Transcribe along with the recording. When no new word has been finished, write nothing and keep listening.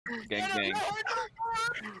Gang, gang.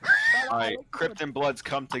 Alright, Crypt and Bloods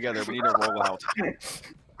come together. We need to roll out.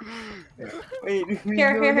 Wait,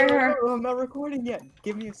 Here. I'm not recording yet.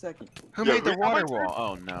 Give me a second. Who Yo, made the how water much- wall?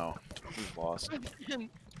 Oh no. We've lost.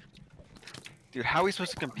 Dude, how are we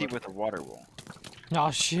supposed to compete with a water wall? Oh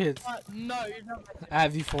shit. No, you're not.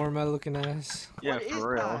 Avi format looking ass. Yeah, What is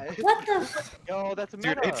for real. that? What the f- Yo, that's Dude,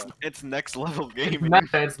 meta. it's next level It's gaming.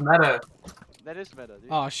 meta. It's meta. That is meta, dude.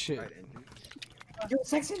 Oh shit. Alright, Andrew. Yo,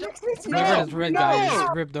 Sexton. Whoever this red guy is,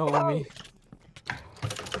 rip the homie.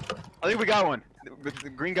 I think we got one. The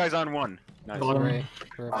green guy's on one. Nice. Ray.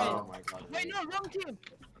 Oh my god. Wait, no, wrong team.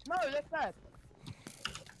 No, that's bad.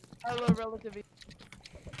 Hello, relativity.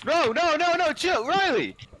 No, chill,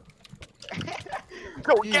 Riley!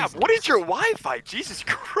 Oh, Yo, yeah, what is your Wi-Fi? Jesus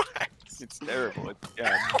Christ! It's terrible.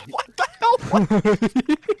 Yeah. What the hell?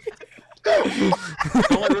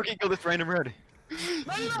 Don't let Rookie kill this random red.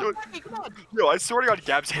 No, come on. Yo, I swear to God,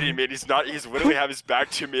 Gab's hitting me and he's not. He's literally have his back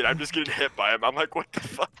to me and I'm just getting hit by him. I'm like, what the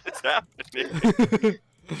fuck is happening?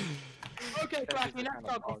 Okay, Cracky, next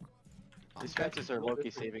talking. These fences are low-key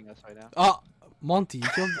saving us right now. Oh, Monty, you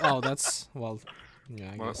killed. Oh, that's well.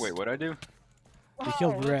 Yeah, I guess. Wait, what'd I do? You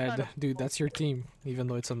killed red, dude. That's your team, even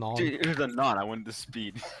though it's a non. Dude, it was a non. I wanted the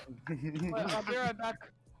speed. Wait, I'll be right back.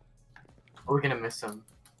 We're gonna miss him.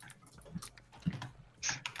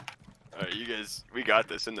 Alright, you guys, we got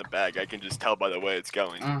this in the bag. I can just tell by the way it's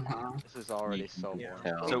going. Mm-hmm. This is already so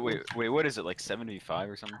boring. So wait, what is it? Like 7v5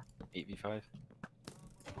 or something? 8v5?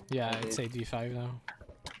 Yeah, it's 8v5 now.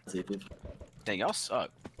 Dang, y'all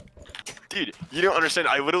suck. Dude, you don't understand.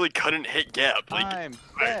 I literally couldn't hit Gab. Like, I'm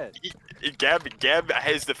dead. Gab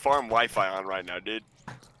has the farm Wi-Fi on right now, dude.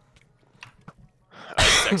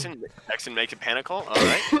 Sexton makes a panicle. All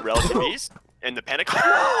right, relative ease and the panicle.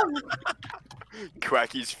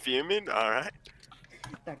 Quacky's fuming. All right.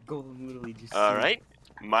 That golem literally just. All right.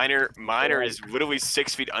 Miner is literally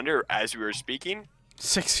 6 feet under as we were speaking.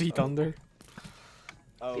 6 feet under.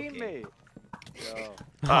 Teammate. Yo.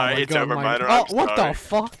 Oh Alright, my it's God, over, mine- Miner. Oh, I'm what sorry. the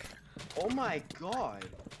fuck? Oh my god.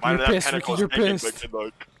 Miner, You're that pissed, penacle's Ricky, you're making pissed. good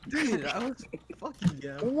luck. Dude, I was fucking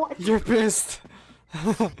yeah. What? You're pissed.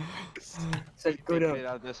 Said go Get down.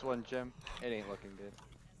 out of this one, Jim. It ain't looking good.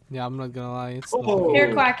 Yeah, I'm not gonna lie. It's Oh.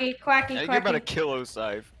 Here, Quacky, Quacky, Hey, you're about to Quacky. kill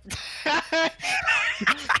Osai.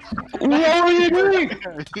 What are you doing?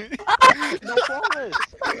 No flawless.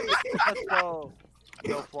 Let's go.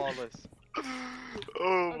 No flawless.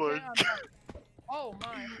 Oh my Okay, god. Oh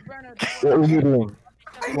my, Brenner. What were you doing?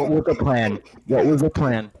 What was the plan? What was the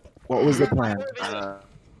plan? What was the plan?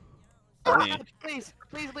 Please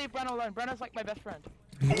leave Brenner alone. Brenner's like my best friend.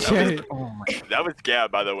 Okay. Oh my. That was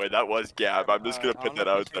Gab, by the way. That was Gab. I'm just gonna I put don't that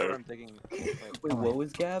know if out you see what there. I'm thinking. Wait, what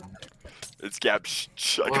was Gab? It's Gab.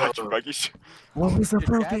 I got you, Whoa. Quacky. What was the Dude,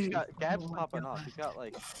 Gab's, purpose? Gab's popping off. He's got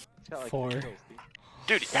like 4. kills, dude.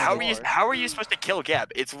 Dude, how are you supposed to kill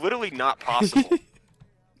Gab? It's literally not possible.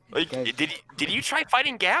 Like, Guys. did you try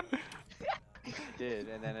fighting Gab? He did,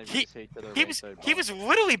 and then I He- just hate to the He was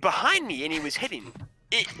literally behind me and he was hitting.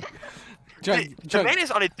 It, Jug, the man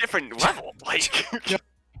is on a different level. Like,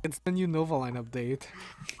 it's the new Nova line update.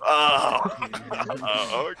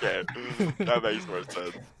 oh, okay, that makes more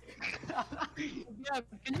sense. Yeah,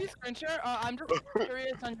 can you screen share? I'm just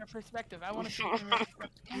curious on your perspective. I want to see.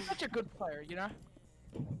 He's such a good player, you know.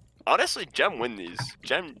 Honestly, Jem win these.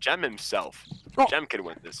 Jem himself. Oh. Jem could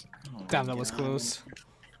win this. Damn, that was close.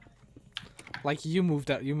 Like you moved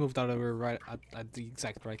out of her right at the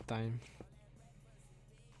exact right time.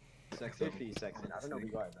 Sexton. I don't know who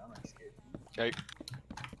you are, but I'm not scared. Okay.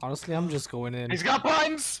 Honestly, I'm just going in. He's got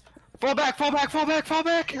buttons! Fall back, fall back, fall back, fall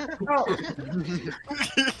back!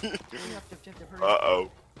 Uh-oh.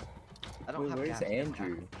 I don't Wait, have where's gas.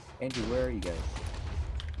 Andrew? Andrew, where are you guys?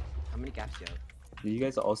 How many gas do you have? Do you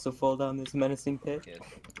guys also fall down this menacing pit? Kid.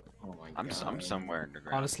 Oh my I'm somewhere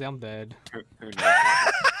underground. Honestly, I'm dead. Who knows?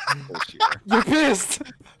 Close you are. You're pissed.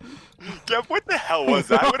 Gab, what the hell was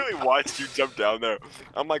that? I literally watched you jump down there.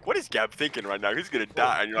 I'm like, what is Gab thinking right now? He's gonna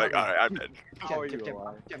die. And you're like, alright, I'm dead. How are you Jam,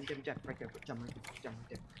 alive? right there,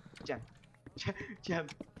 jam.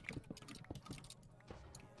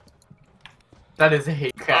 That is a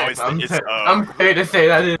hate crime. it's- I'm fair to say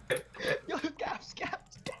that is. Yo, gaps.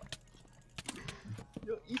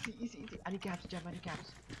 Yo, easy. I need gaps, jam, I need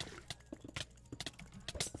gaps.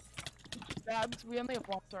 Babs, we only have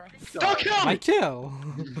one, sorry. Don't kill My me! kill.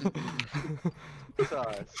 It's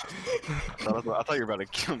us. I thought you were about to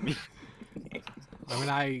kill me. I mean,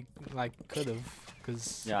 I like could have,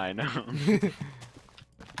 cause Yeah, I know.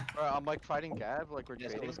 Bro, I'm like fighting Gab, like we're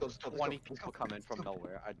Yes, trading. let's go. 20 people come in from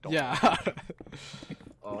nowhere. I don't. yeah.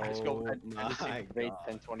 I just go. I just my invade God.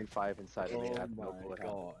 1025 inside of me. I Oh have no my bullet.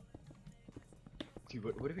 god. Dude,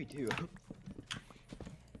 what do we do? You guys are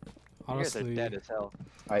Honestly, dead as hell.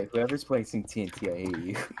 Alright, whoever's placing TNT, I hate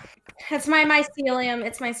you. It's my mycelium.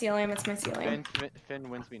 It's mycelium. It's mycelium. Finn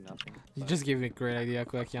wins me nothing. you just gave me a great idea,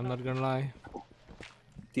 Quacky. I'm not gonna lie.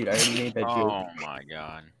 Dude, I already made that joke. Oh my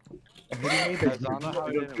god. I already made Guys, that I don't know how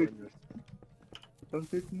I joke. didn't win this. Don't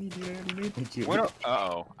do it to me, dude. I already made that joke. What?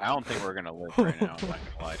 Uh-oh. I don't think we're gonna live right now. I'm not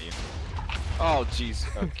gonna lie to you. Oh, jeez.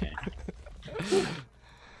 Okay.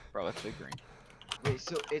 Bro, let's big green. Wait,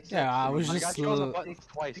 so it's Yeah, I was I just. got you on the buttons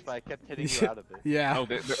twice, but I kept hitting you out of it. Yeah. Oh,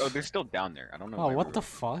 they're still down there. I don't know. Oh, why what we're- the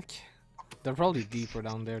fuck? They're probably deeper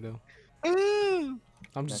down there, though.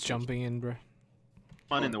 I'm just jumping in, bro.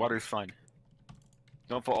 Fine, in the water's fine.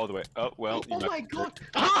 Don't fall all the way. Oh, well. you Oh might my be god!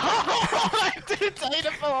 I didn't tell you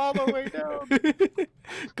to fall all the way down.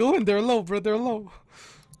 Go in, they're low, bro, they're low.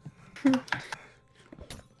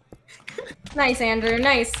 Nice, Andrew.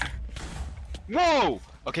 Nice. Whoa!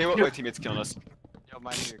 Okay, well, my teammate's killing us. Yo,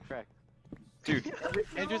 mine you're cracked. Dude,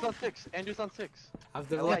 Andrew's on 6. Andrew's on 6. I've Yeah,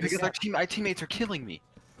 developed because our teammates are killing me.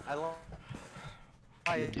 I love.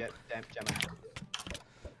 Yeah, damn,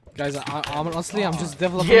 Guys, honestly, I'm just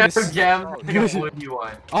developing Yeah, this. Jam. What do you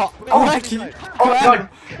want? Oh, Oh, Quacky! nice. Oh,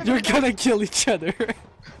 Quack, you're gonna kill each other.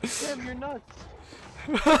 Jam, you're nuts.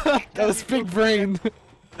 That was big brain.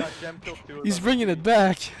 No, Jam killed 2 of He's them. bringing it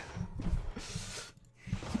back.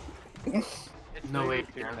 It's No way,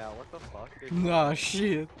 3v2 Jam. now. What the fuck? There's Nah,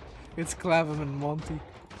 shit. It's Clavum and Monty.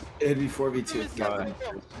 It'd be 4v2. God,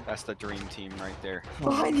 that's the dream team right there.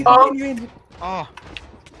 Behind you, Oh. behind you, Andrew. Oh.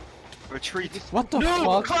 Retreat. What the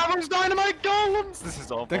No! fuck? Clavum's dynamite golems! This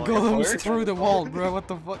is all The falling golem's apart. through the wall, bro. What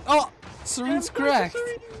the fuck? Oh! Serene's cracked.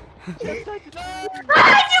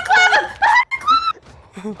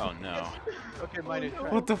 Oh no. Okay, minor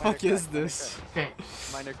crack. What the minor fuck crack, is this? Okay.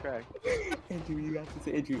 Minor crack. Andrew, you have to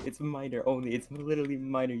say, Andrew, it's minor only. It's literally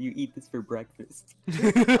minor. You eat this for breakfast.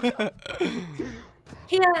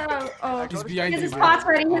 He oh, He's behind his you, is bro. pots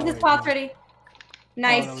ready. His is pots ready.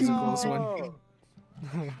 Nice. that was a close one. Oh.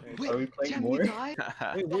 Are we playing Jam, more? you died?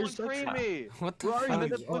 Wait, where's free me? What the Where are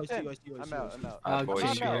fuck? you? Oh, I see you, I'm out, I'm out. Oh, boys,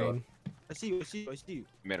 okay, I'm out. green. I see you.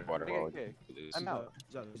 Made a water Okay, wall. okay. Lose. I'm out.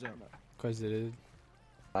 Cause it is.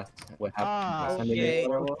 What happened? Ah, Last time they made a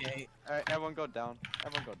water wall? okay. Alright, everyone go down.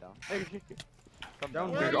 Everyone go down. Come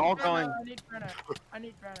Down, down. They're Where all is Brenna? going- I need Brenna. I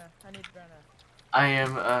need Brenna. I need Brenna. I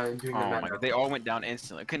am doing Oh the my map. god, they all went down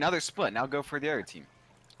instantly. Okay, now they're split. Now go for the other team.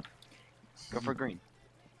 Go for green.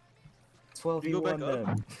 12v1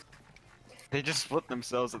 them. They just split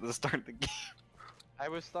themselves at the start of the game. I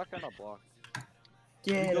was stuck on a block.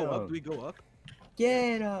 Get him! we go up?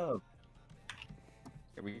 Get him!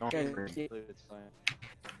 Here we go. Guys, Green. get, It's fine.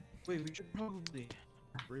 Wait, we should probably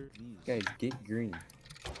break these. guys, get green.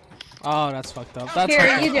 Oh, that's fucked up. That's Here,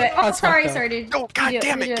 fucked you up. do it. Oh, That's sorry, fucked up. sorry, dude. No, god You do it,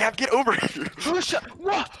 damn you it, do Gab, get over here.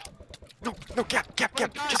 What? No, no, Gab, Gab,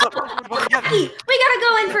 just let me have Quacky, it. we gotta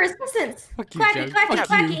go in for assistance. Fuck you, Quacky, Jam. Quacky, Fuck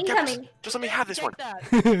Quacky, you. incoming. Just let me have this one.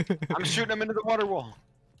 Take that. I'm shooting him into the water wall.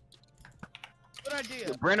 Good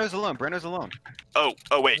idea. Brando's alone. Brando's alone. Oh,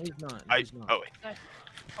 wait. He's not. Oh, wait.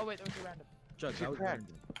 Oh wait, that was random. Jug, that was random.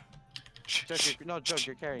 Jug, Jug,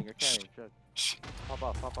 you're carrying, Jug. Shh, Pop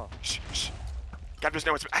off. shh, shh. Gab doesn't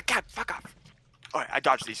know what's. Gab, fuck off. Alright, I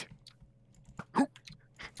dodged these.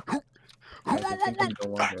 Guys, I think I'm no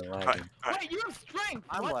longer Alright, lagging. alright. Wait, you have strength.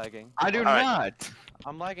 I'm What? lagging. I do Alright. not.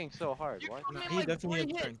 I'm lagging so hard. You What? told me He like definitely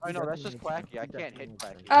 20 has hits. strength. Oh no, that's just Quacky. I can't hit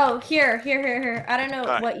Quacky. Oh, here. I don't know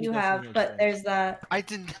Alright. what you have, but there's that. I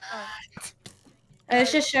didn't.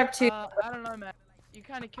 It's just sharp two. I don't know, man. You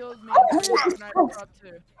kind of killed me. Oh, and I dropped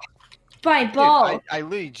too. My Dude, ball. I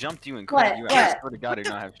literally jumped you and What? caught you. I What? swear to God, I do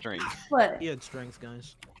not have strength. What? He had strength,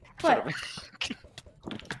 guys. What?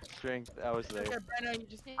 Strength, I was there. Okay, Brenna, you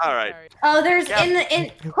just need All to right. carry. Oh, there's Yeah.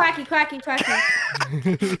 in Quacky. In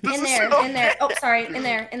there. Oh, sorry. In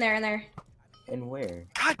there. And where?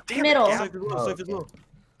 God damn Middle. it, Gab. Cypher low, Oh, Cypher's okay. low.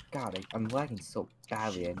 God, I'm lagging so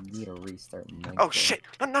badly. I need to restart Minecraft. Oh shit!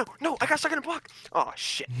 No! I got stuck in a block. Oh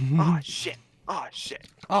shit! Oh shit! Oh shit!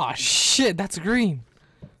 Oh shit, that's green.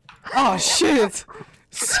 Oh shit.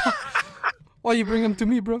 Why you bring him to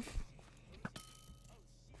me, bro?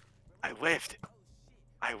 I lived.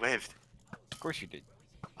 Of course you did.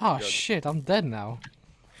 Oh shit, I'm dead now.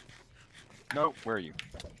 No, where are you?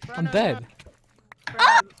 I'm Brenna, dead.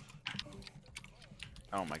 Brenna,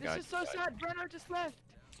 Oh my this God. is so sad. Brenna just left.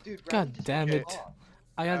 Dude, God damn it.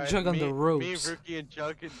 I had Alright, Jug on the Me, ropes. Rookie, and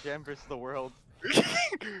Jug and Jam versus the world.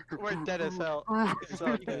 We're dead as hell. It's all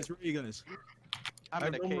Where good. you guys? I'm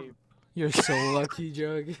in a cave. You're so lucky,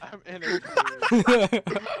 Jug. I'm in a cave.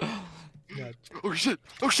 god. Oh shit!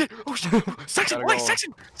 Oh shit! Oh shit! Section! Gotta Why? go.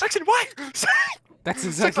 Section! Why? That's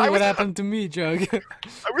exactly what happened to me, Jug.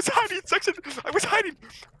 I was hiding. Section! I was hiding.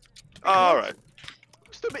 All right.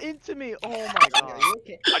 Pushed him into me. Oh my god.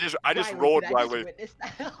 Okay. I just Riley, rolled did I my just way. witness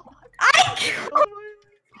that?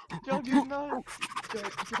 Jug, you're not.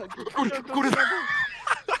 Go to the.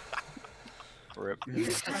 Rip.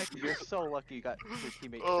 You're so lucky you got your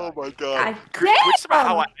teammate Oh shot. my God god. Can we talk about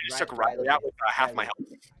how I damn! just took Riley out with half my health?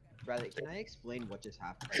 Riley, can I explain what just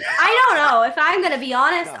happened? I don't know. If I'm gonna be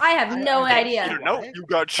honest, No, I have no I- idea. You don't know. You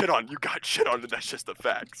got shit on. You got shit on, and that's just the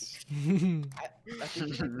facts. I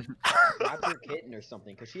think she grabbed her kitten or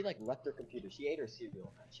something, because she like left her computer. She ate her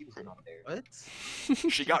cereal, man. She was not there. What?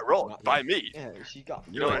 She got rolled by me. Yeah, she got.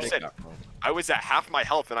 You don't understand. I was at half my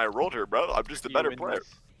health and I rolled her, bro. I'm just a You better win player. this.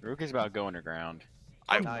 Rook is about going to ground.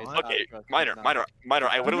 I'm Nice. okay. Trust, Minor.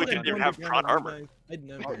 I literally didn't even have front armor. I'd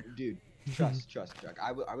never. Oh, dude, trust, Jack.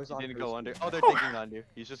 I was He on. didn't first go under. team. Oh, they're digging on you.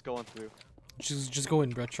 He's just going through. Just go in,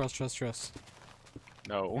 bro. Trust.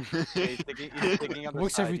 No. Yeah, he's digging on the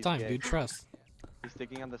Works side. every He's time, gay. dude. Trust. He's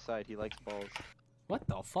digging on the side. He likes balls. What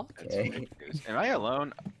the fuck? Okay. Am I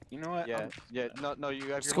alone? You know what? Yeah, yeah. No, you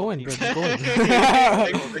have Just your go whole in, bro. team. Just go in.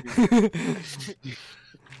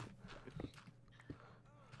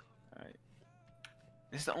 Alright.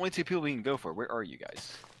 This is the only two people we can go for. Where are you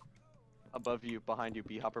guys? Above you, behind you,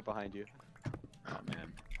 B-hopper behind you. Oh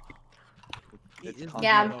man. It's It's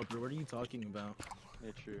Yeah. What are you talking about?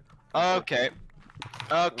 Yeah, true. Okay.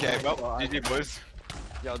 Okay. Well, GG boys.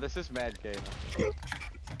 Yo, this is mad gay.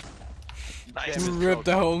 Nice. Damn it, Rip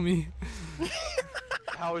the Joe. homie.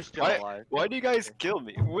 How is Joe Why- alive? Why do you guys kill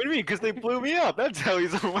me? What do you mean? Because they blew me up. That's how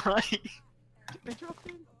he's alive. They dropped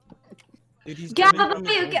in. Dude, he's Gab coming above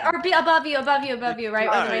from you, the get, or be above you, above you, above you, right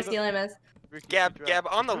where the Alright. mycelium is. Ricky, Gab, drop. Gab,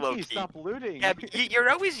 on the Ricky, low key. stop looting. Gab, you're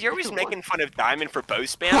always making fun of Diamond for bow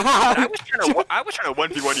spam. I was trying to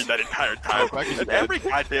 1v1 you that entire time. And every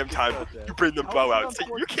goddamn time you bring the bow out,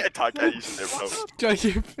 so you can't talk that easy, bro. Jug,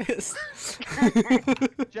 you're pissed.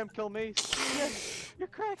 Gem, kill me. Yes, you're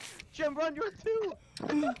cracked. Gem, run, you're two.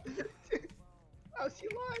 How's he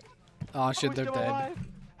alive? Oh How shit, is they're Gem dead. alive?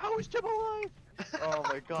 How is Gem alive? Oh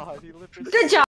my god, he literally. Good job.